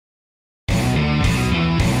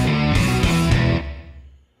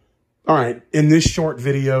All right, in this short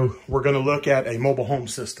video, we're going to look at a mobile home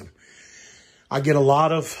system. I get a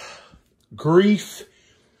lot of grief,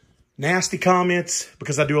 nasty comments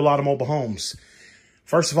because I do a lot of mobile homes.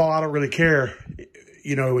 First of all, I don't really care,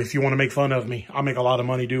 if you want to make fun of me. I make a lot of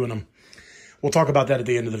money doing them. We'll talk about that at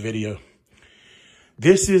the end of the video.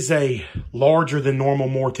 This is a larger than normal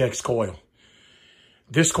Mortex coil.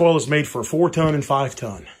 This coil is made for 4-ton and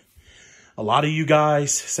 5-ton. A lot of you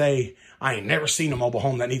guys say, I ain't never seen a mobile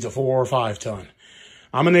home that needs a 4 or 5-ton.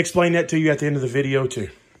 I'm going to explain that to you at the end of the video too.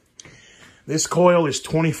 This coil is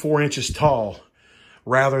 24 inches tall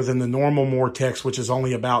rather than the normal Mortex, which is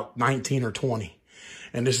only about 19 or 20.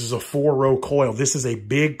 And this is a 4-row coil. This is a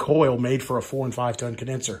big coil made for a 4 and 5-ton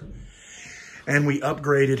condenser. And we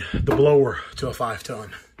upgraded the blower to a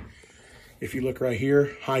 5-ton. If you look right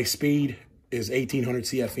here, high speed is 1800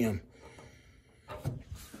 CFM.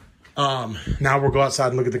 Now we'll go outside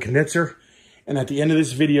and look at the condenser. And at the end of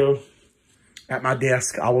this video, at my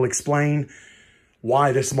desk, I will explain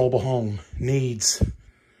why this mobile home needs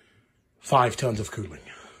 5 tons of cooling.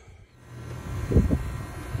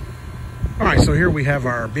 All right, so here we have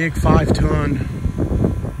our big 5-ton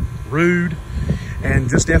Rude. And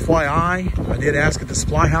just FYI, I did ask at the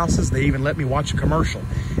supply houses. They even let me watch a commercial.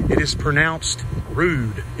 It is pronounced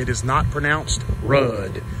Rude. It is not pronounced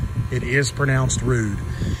Rud. It is pronounced Rude.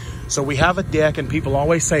 So we have a deck, and people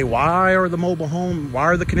always say, why are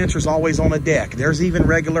the condensers always on a deck? There's even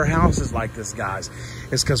regular houses like this, guys.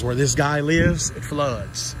 It's because where this guy lives, it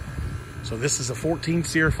floods. So this is a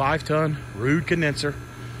 14-SEER 5-ton Rude condenser.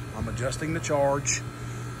 I'm adjusting the charge.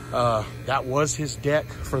 That was his deck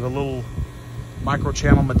for the little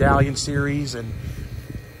micro-channel medallion series, and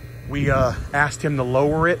we asked him to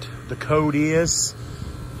lower it. The code is,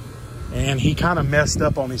 and he kind of messed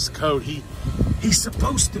up on his code. He's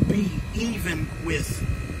supposed to be even with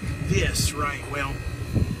this, right? Well,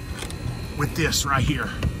 with this right here.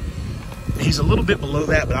 He's a little bit below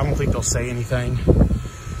that, but I don't think they'll say anything.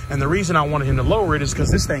 And the reason I wanted him to lower it is because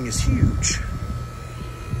this thing is huge.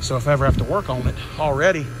 So if I ever have to work on it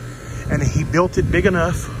already, and he built it big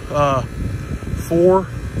enough, 4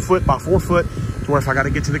 foot by 4 foot, to where if I got to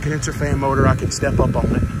get to the condenser fan motor, I can step up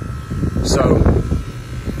on it. So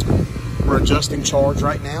we're adjusting charge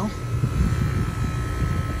right now.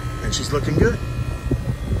 And she's looking good.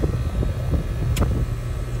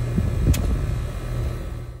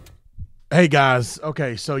 Hey guys,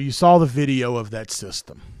 okay, so you saw the video of that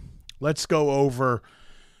system. Let's go over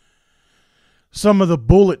some of the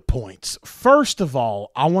bullet points. First of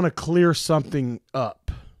all, I want to clear something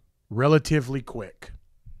up relatively quick.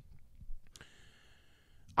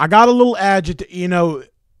 I got a little agitated,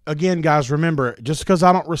 again, guys, remember, just because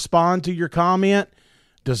I don't respond to your comment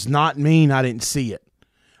does not mean I didn't see it.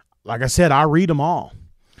 Like I said, I read them all.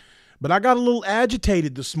 But I got a little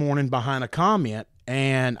agitated this morning behind a comment,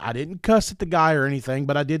 and I didn't cuss at the guy or anything,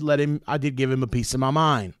 but I did give him a piece of my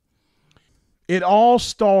mind. It all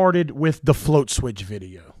started with the float switch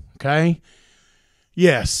video, okay?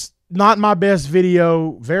 Yes, not my best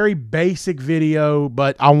video, very basic video,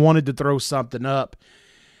 but I wanted to throw something up.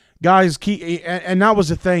 Guys, and that was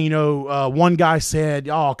the thing, one guy said,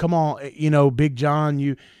 oh, come on, Big John,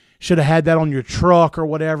 you should have had that on your truck or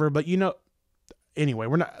whatever. But, anyway,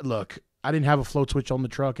 look, I didn't have a float switch on the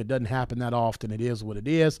truck. It doesn't happen that often. It is what it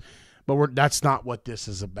is. But that's not what this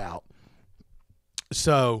is about.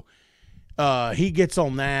 So he gets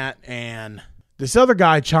on that, and this other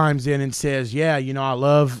guy chimes in and says, yeah, I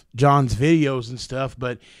love John's videos and stuff,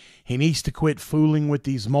 but he needs to quit fooling with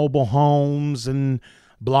these mobile homes and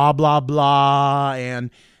blah, blah, blah,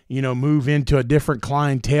 and, move into a different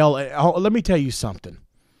clientele. Oh, let me tell you something.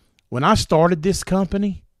 When I started this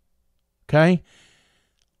company, okay,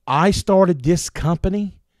 I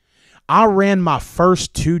ran my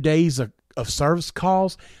first 2 days of service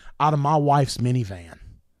calls out of my wife's minivan,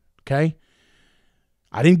 okay?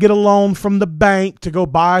 I didn't get a loan from the bank to go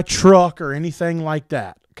buy a truck or anything like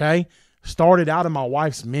that, okay? Started out of my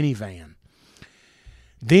wife's minivan.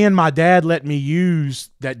 Then my dad let me use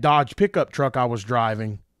that Dodge pickup truck I was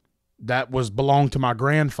driving that belonged to my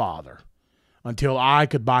grandfather until I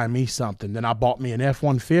could buy me something. Then I bought me an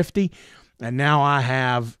F-150, and now I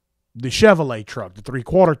have the Chevrolet truck, the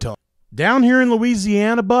 3/4 ton. Down here in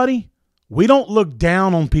Louisiana, buddy, we don't look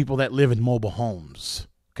down on people that live in mobile homes,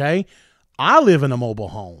 okay? I live in a mobile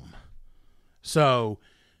home. So,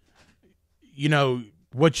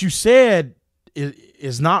 what you said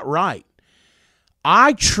is not right.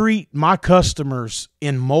 I treat my customers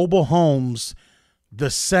in mobile homes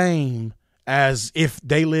the same as if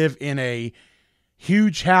they live in a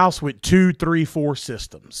huge house with 2, 3, 4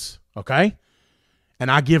 systems, okay?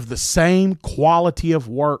 And I give the same quality of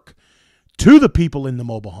work to the people in the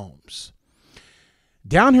mobile homes.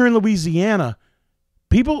 Down here in Louisiana,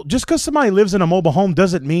 people, just because somebody lives in a mobile home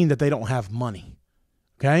doesn't mean that they don't have money.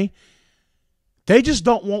 Okay? They just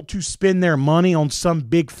don't want to spend their money on some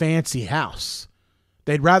big fancy house.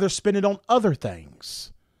 They'd rather spend it on other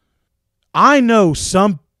things. I know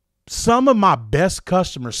some of my best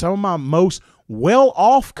customers, some of my most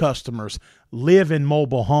well-off customers live in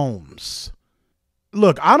mobile homes.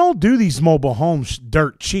 Look, I don't do these mobile homes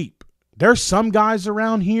dirt cheap. There's some guys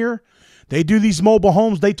around here, they do these mobile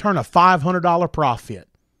homes, they turn a $500 profit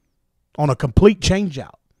on a complete change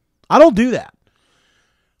out. I don't do that.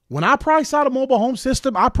 When I price out a mobile home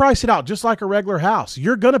system, I price it out just like a regular house.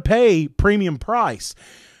 You're going to pay premium price,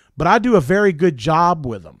 but I do a very good job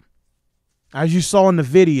with them. As you saw in the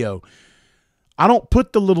video, I don't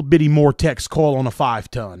put the little bitty Mortex coil on a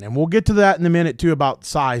 5-ton, and we'll get to that in a minute too about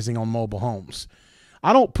sizing on mobile homes.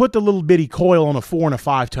 I don't put the little bitty coil on a 4 and a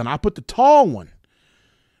 5-ton. I put the tall one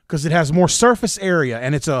because it has more surface area,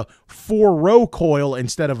 and it's a 4-row coil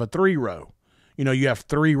instead of a 3-row. You know, you have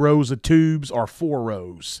 3 rows of tubes or 4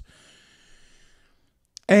 rows.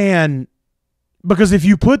 And because if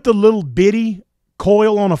you put the little bitty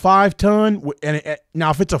coil on a 5-ton, and now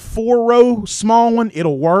if it's a 4-row small one,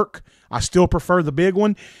 it'll work. I still prefer the big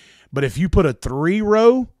one. But if you put a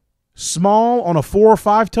 3-row small on a 4 or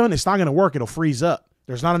 5-ton, it's not going to work. It'll freeze up.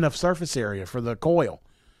 There's not enough surface area for the coil.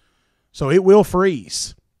 So it will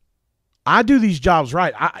freeze. I do these jobs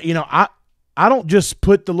right. I don't just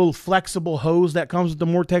put the little flexible hose that comes with the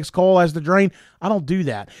Mortex coil as the drain. I don't do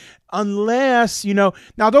that. Unless, now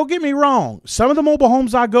don't get me wrong. Some of the mobile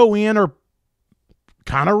homes I go in are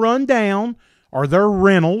kind of run down, or they're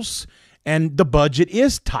rentals, and the budget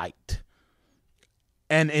is tight.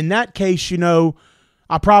 And in that case,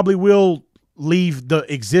 I probably will leave the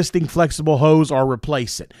existing flexible hose or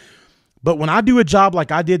replace it. But when I do a job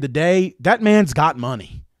like I did today, that man's got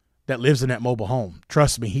money that lives in that mobile home.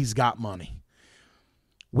 Trust me, he's got money.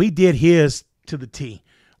 We did his to the T.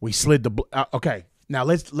 We slid the okay. Now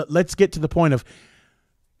let's get to the point of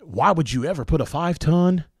why would you ever put a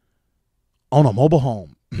 5-ton on a mobile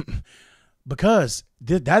home? Because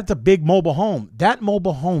that's a big mobile home. That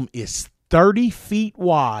mobile home is 30 feet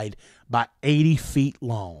wide by 80 feet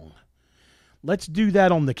long. Let's do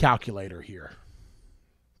that on the calculator here.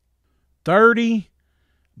 30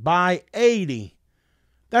 by 80.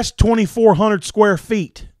 That's 2,400 square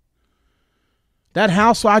feet. That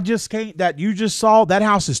house that you just saw, that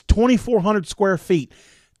house is 2,400 square feet.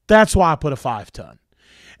 That's why I put a 5-ton.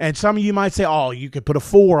 And some of you might say, oh, you could put a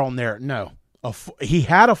 4 on there. No, he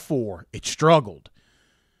had a 4. It struggled.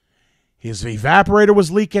 His evaporator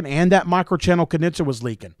was leaking and that microchannel condenser was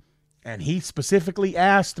leaking. And he specifically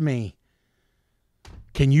asked me,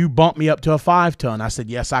 can you bump me up to a 5-ton? I said,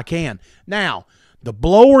 yes, I can. Now, the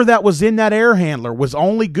blower that was in that air handler was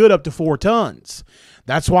only good up to 4 tons.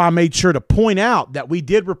 That's why I made sure to point out that we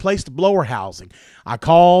did replace the blower housing. I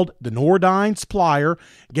called the Nordyne supplier,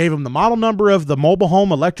 gave them the model number of the mobile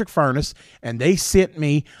home electric furnace, and they sent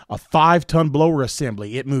me a 5-ton blower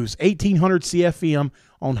assembly. It moves 1,800 CFM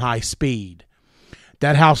on high speed.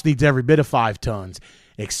 That house needs every bit of 5 tons,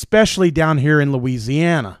 especially down here in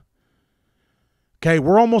Louisiana. Okay,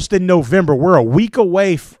 we're almost in November. We're a week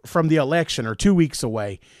away from the election, or 2 weeks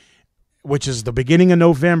away, which is the beginning of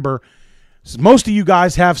November. So most of you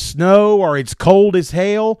guys have snow or it's cold as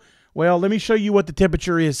hell. Well, let me show you what the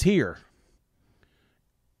temperature is here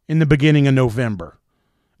in the beginning of November.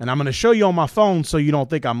 And I'm going to show you on my phone so you don't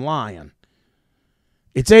think I'm lying.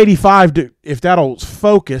 It's 85, if that'll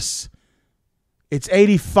focus, it's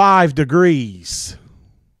 85 degrees.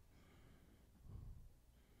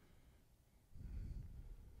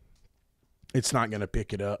 It's not going to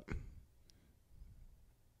pick it up.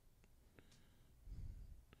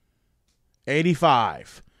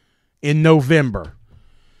 85 in November.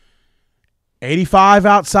 85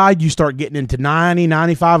 outside, you start getting into 90,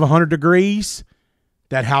 95, 100 degrees.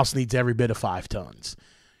 That house needs every bit of 5 tons.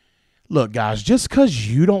 Look, guys, just because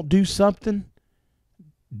you don't do something,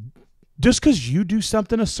 just because you do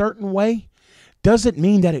something a certain way, doesn't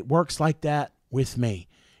mean that it works like that with me.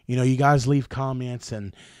 You guys leave comments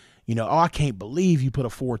and, oh, I can't believe you put a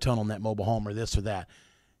 4-ton on that mobile home or this or that.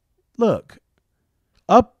 Look,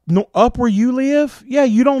 up where you live, yeah,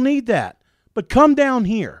 you don't need that. But come down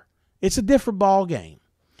here. It's a different ball game.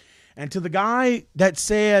 And to the guy that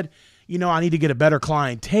said, I need to get a better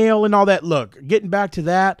clientele and all that, look, getting back to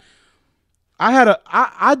that,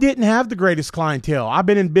 I didn't have the greatest clientele. I've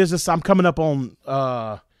been in business. I'm coming up on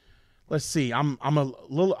let's see, I'm a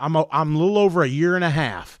little over a year and a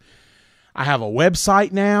half. I have a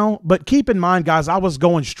website now, but keep in mind, guys, I was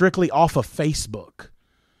going strictly off of Facebook.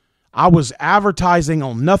 I was advertising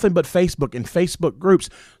on nothing but Facebook and Facebook groups.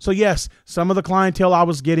 So yes, some of the clientele I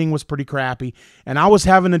was getting was pretty crappy, and I was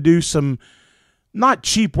having to do some, not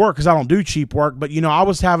cheap work because I don't do cheap work, but I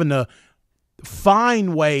was having to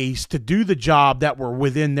find ways to do the job that were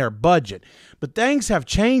within their budget. But things have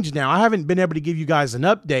changed now. I haven't been able to give you guys an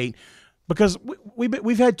update because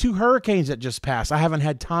we've had 2 hurricanes that just passed. I haven't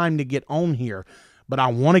had time to get on here, but I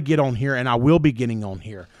want to get on here, and I will be getting on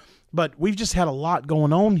here. But we've just had a lot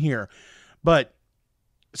going on here. But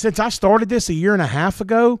since I started this a year and a half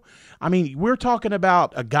ago, I mean, we're talking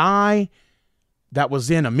about a guy that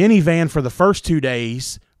was in a minivan for the first 2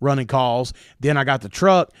 days running calls. Then I got the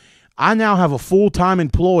truck. I now have a full-time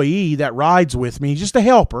employee that rides with me, just a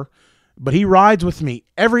helper, but he rides with me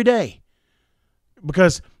every day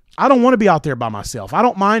because I don't want to be out there by myself. I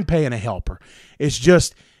don't mind paying a helper. It's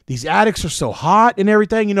just these attics are so hot and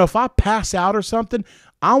everything. If I pass out or something,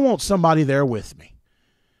 I want somebody there with me.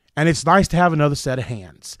 And it's nice to have another set of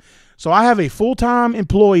hands. So I have a full-time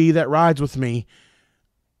employee that rides with me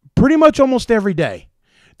pretty much almost every day.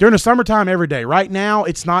 During the summertime, every day. Right now,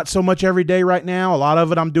 it's not so much every day right now. A lot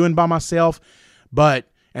of it I'm doing by myself. But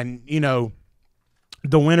the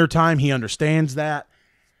wintertime, he understands that.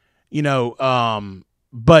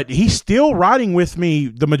 But he's still riding with me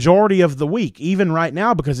the majority of the week, even right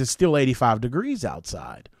now, because it's still 85 degrees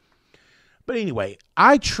outside. But anyway,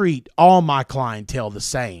 I treat all my clientele the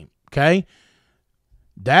same, okay?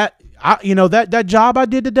 That job I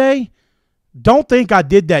did today, don't think I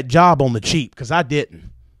did that job on the cheap, because I didn't.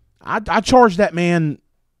 I charged that man,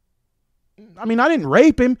 I didn't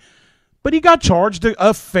rape him, but he got charged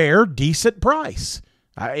a fair, decent price.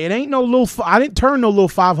 It ain't no little, I didn't turn no little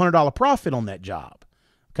 $500 profit on that job,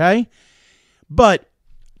 okay? But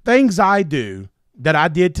things I do that I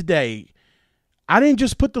did today, I didn't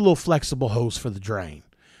just put the little flexible hose for the drain.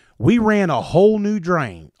 We ran a whole new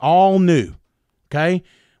drain, all new, okay?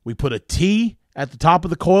 We put a T at the top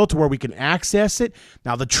of the coil to where we can access it.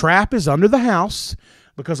 Now, the trap is under the house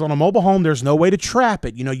because on a mobile home, there's no way to trap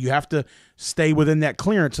it. You have to stay within that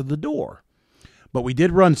clearance of the door. But we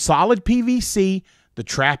did run solid PVC. The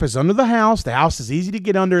trap is under the house. The house is easy to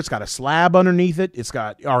get under. It's got a slab underneath it.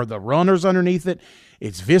 The runners underneath it.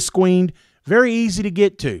 It's visqueened. Very easy to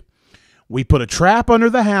get to. We put a trap under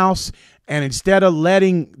the house, and instead of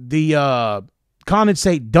letting the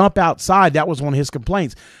condensate dump outside, that was one of his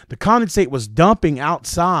complaints. The condensate was dumping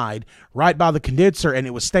outside right by the condenser, and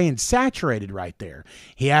it was staying saturated right there.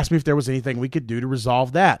 He asked me if there was anything we could do to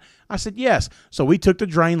resolve that. I said yes. So we took the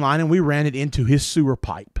drain line and we ran it into his sewer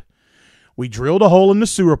pipe. We drilled a hole in the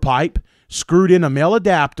sewer pipe, screwed in a male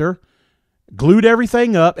adapter, glued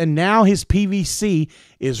everything up, and now his PVC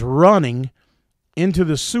is running into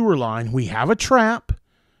the sewer line. We have a trap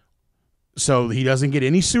so he doesn't get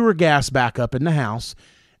any sewer gas back up in the house,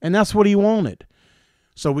 and that's what he wanted.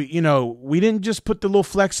 So we didn't just put the little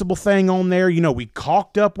flexible thing on there. We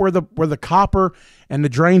caulked up where the copper and the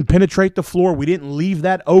drain penetrate the floor. We didn't leave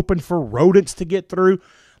that open for rodents to get through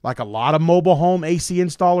like a lot of mobile home AC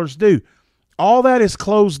installers do. All that is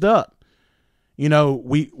closed up. I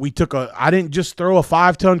didn't just throw a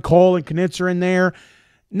 5-ton coil and condenser in there.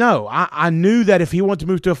 No, I knew that if he wanted to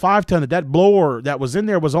move to a 5-ton, that blower that was in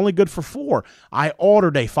there was only good for 4. I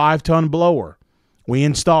ordered a 5-ton blower. We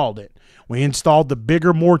installed it. We installed the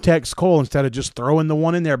bigger Mortex coil instead of just throwing the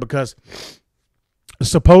one in there because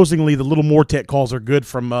supposedly the little Mortex coils are good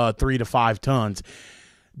from 3 to 5 tons.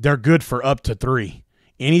 They're good for up to 3.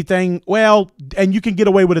 Anything, and you can get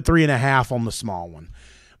away with a 3.5 on the small one.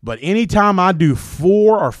 But anytime I do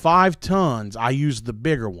 4 or 5 tons, I use the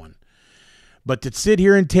bigger one. But to sit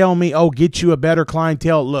here and tell me, get you a better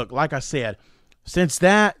clientele, look, like I said, since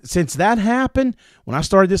that happened, when I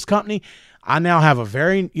started this company, I now have a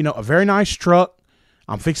very nice truck.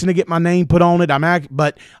 I'm fixing to get my name put on it.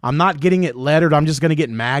 But I'm not getting it lettered. I'm just going to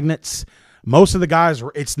get magnets. Most of the guys,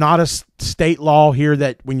 it's not a state law here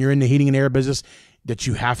that when you're in the heating and air business that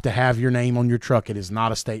you have to have your name on your truck. It is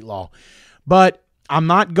not a state law. But I'm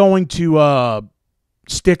not going to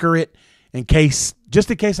sticker it just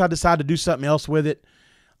in case I decide to do something else with it.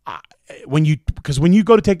 Because when you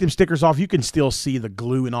go to take them stickers off, you can still see the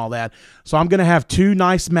glue and all that. So I'm going to have 2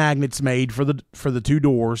 nice magnets made for the 2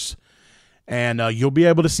 doors, and you'll be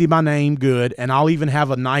able to see my name good. And I'll even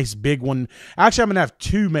have a nice big one. Actually, I'm going to have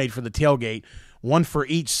 2 made for the tailgate, one for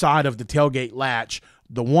each side of the tailgate latch.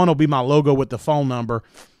 The one will be my logo with the phone number,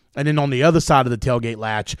 and then on the other side of the tailgate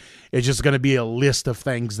latch, it's just going to be a list of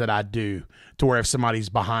things that I do. To where if somebody's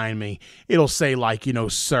behind me, it'll say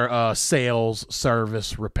sales,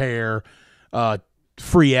 service, repair,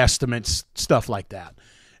 free estimates, stuff like that.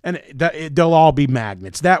 And they'll all be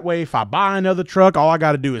magnets. That way, if I buy another truck, all I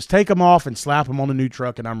got to do is take them off and slap them on a new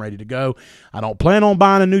truck, and I'm ready to go. I don't plan on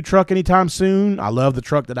buying a new truck anytime soon. I love the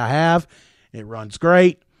truck that I have. It runs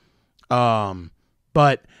great. And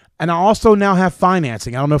I also now have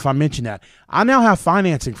financing. I don't know if I mentioned that. I now have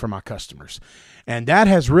financing for my customers. And that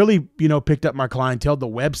has really, picked up my clientele. The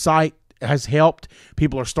website has helped.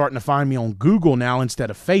 People are starting to find me on Google now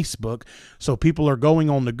instead of Facebook. So people are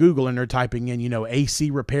going on to Google and they're typing in,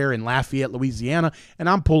 AC repair in Lafayette, Louisiana, and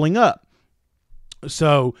I'm pulling up.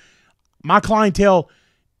 So my clientele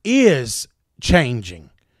is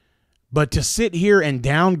changing. But to sit here and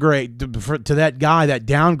downgrade to that guy that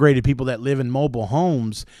downgraded people that live in mobile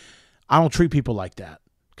homes, I don't treat people like that,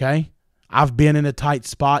 okay? I've been in a tight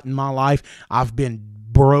spot in my life. I've been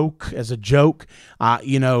broke as a joke.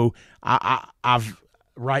 I've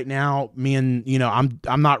right now,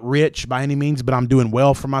 I'm not rich by any means, but I'm doing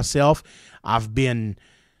well for myself. I've been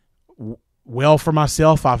well for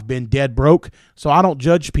myself. I've been dead broke. So I don't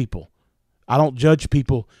judge people. I don't judge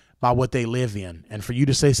people by what they live in. And for you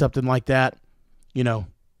to say something like that, I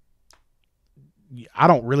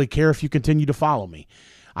don't really care if you continue to follow me.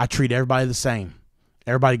 I treat everybody the same.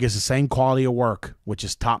 Everybody gets the same quality of work, which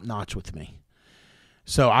is top notch with me.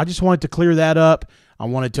 So I just wanted to clear that up. I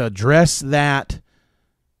wanted to address that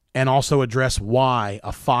and also address why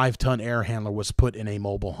a 5-ton air handler was put in a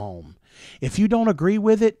mobile home. If you don't agree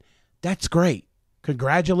with it, that's great.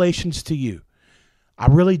 Congratulations to you. I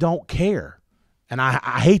really don't care. And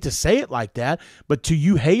I hate to say it like that, but to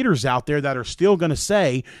you haters out there that are still going to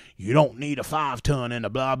say, you don't need a 5-ton and a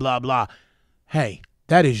blah, blah, blah. Hey,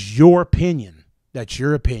 that is your opinion. That's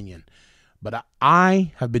your opinion. But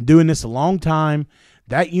I have been doing this a long time.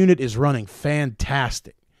 That unit is running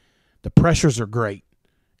fantastic. The pressures are great.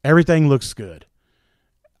 Everything looks good.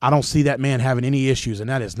 I don't see that man having any issues, and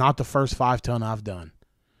that is not the first 5-ton I've done.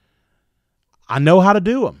 I know how to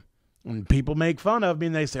do them. When people make fun of me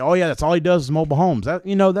and they say, oh, yeah, that's all he does is mobile homes.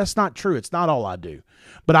 That's not true. It's not all I do.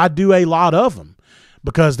 But I do a lot of them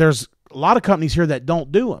because there's a lot of companies here that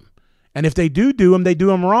don't do them. And if they do them, they do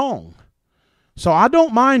them wrong. So I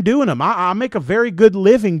don't mind doing them. I make a very good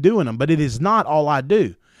living doing them, but it is not all I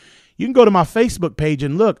do. You can go to my Facebook page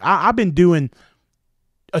and look. I've been doing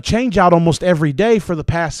a change out almost every day for the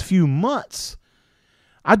past few months.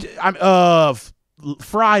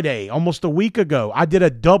 Friday, almost a week ago, I did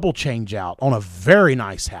a double change out on a very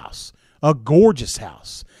nice house, a gorgeous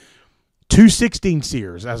house. 2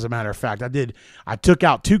 16-seers, as a matter of fact. I took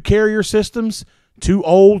out 2 carrier systems, 2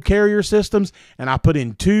 old carrier systems, and I put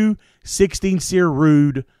in 2 16-seer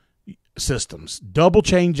Rude systems. Double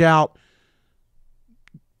change out,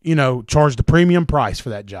 charged a premium price for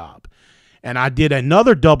that job. And I did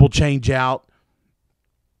another double change out.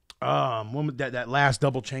 That last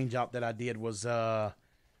double change out that I did was, I'd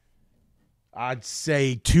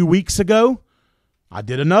say 2 weeks ago. I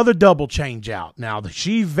did another double change out. Now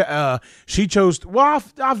she chose. Well,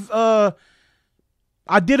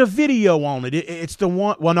 I did a video on it. It's the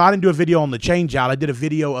one. Well, no, I didn't do a video on the change out. I did a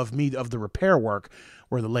video of the repair work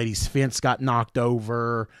where the lady's fence got knocked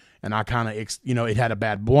over. And I kind of, it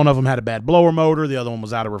had one of them had a bad blower motor. The other one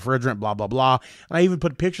was out of refrigerant, blah, blah, blah. And I even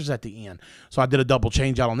put pictures at the end. So I did a double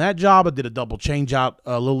change out on that job. I did a double change out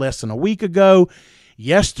a little less than a week ago.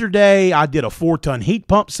 Yesterday, I did a 4-ton heat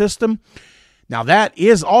pump system. Now, that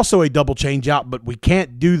is also a double change out, but we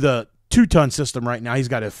can't do the 2-ton system right now. He's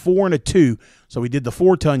got a 4 and a 2. So we did the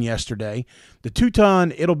 4-ton yesterday. The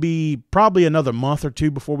 2-ton, it'll be probably another month or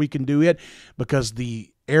 2 before we can do it because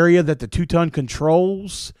the area that the 2-ton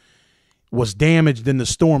controls was damaged in the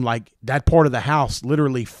storm. Like that part of the house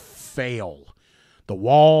literally fell. The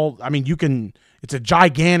wall, it's a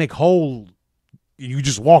gigantic hole. You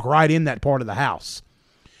just walk right in that part of the house.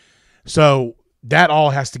 So that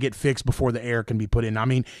all has to get fixed before the air can be put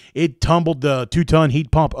in. It tumbled the 2-ton heat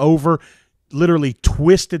pump over, literally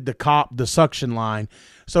twisted the suction line.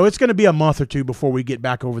 So it's going to be a month or 2 before we get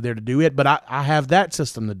back over there to do it. But I have that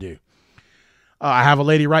system to do. I have a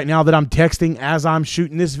lady right now that I'm texting as I'm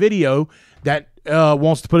shooting this video that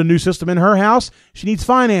wants to put a new system in her house. She needs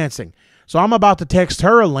financing. So I'm about to text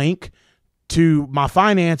her a link to my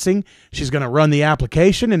financing. She's going to run the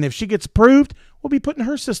application, and if she gets approved, we'll be putting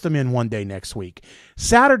her system in one day next week.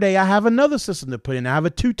 Saturday, I have another system to put in. I have a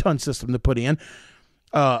 2-ton system to put in,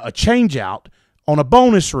 a change out on a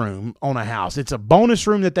bonus room on a house. It's a bonus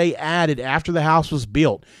room that they added after the house was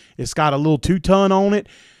built. It's got a little 2-ton on it.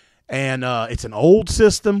 And it's an old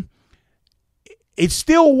system. It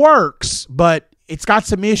still works, but it's got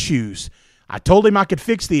some issues. I told him I could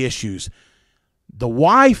fix the issues. The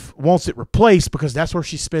wife wants it replaced because that's where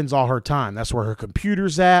she spends all her time. That's where her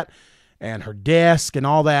computer's at. and her desk and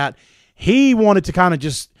all that. He wanted to kind of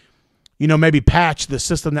just, maybe patch the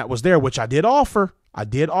system that was there, which I did offer. I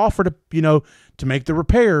did offer to, to make the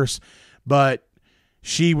repairs, but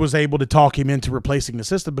she was able to talk him into replacing the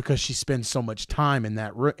system because she spends so much time in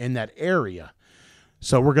that area.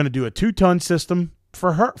 So we're going to do a 2-ton system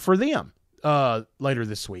for them later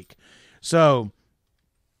this week. So,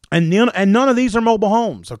 and none of these are mobile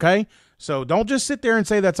homes, okay? So don't just sit there and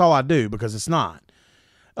say that's all I do, because it's not.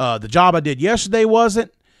 The job I did yesterday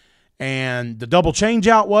wasn't, and the double change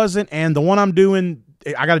out wasn't, and the one I'm doing,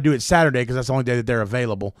 I got to do it Saturday because that's the only day that they're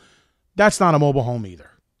available. That's not a mobile home either.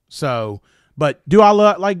 So, but do I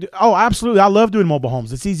oh, absolutely. I love doing mobile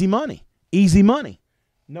homes. It's easy money. Easy money.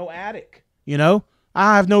 No attic,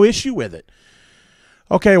 I have no issue with it.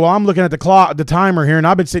 Okay, well, I'm looking at the timer here, and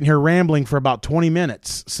I've been sitting here rambling for about 20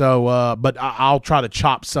 minutes. So, but I'll try to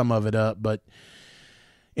chop some of it up. But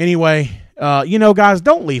anyway, guys,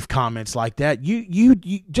 don't leave comments like that. You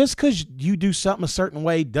just because you do something a certain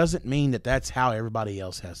way doesn't mean that that's how everybody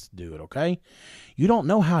else has to do it. Okay, you don't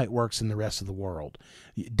know how it works in the rest of the world.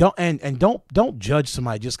 Don't judge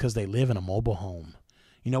somebody just because they live in a mobile home.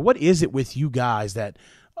 What is it with you guys that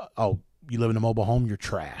you live in a mobile home, you're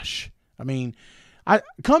trash? I mean, I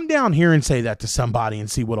come down here and say that to somebody and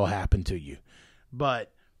see what'll happen to you.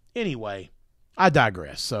 But anyway, I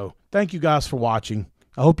digress. So thank you guys for watching.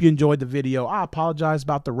 I hope you enjoyed the video. I apologize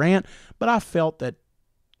about the rant, but I felt that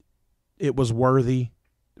it was worthy.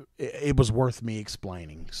 It was worth me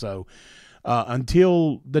explaining. So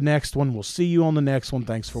until the next one, we'll see you on the next one.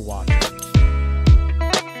 Thanks for watching.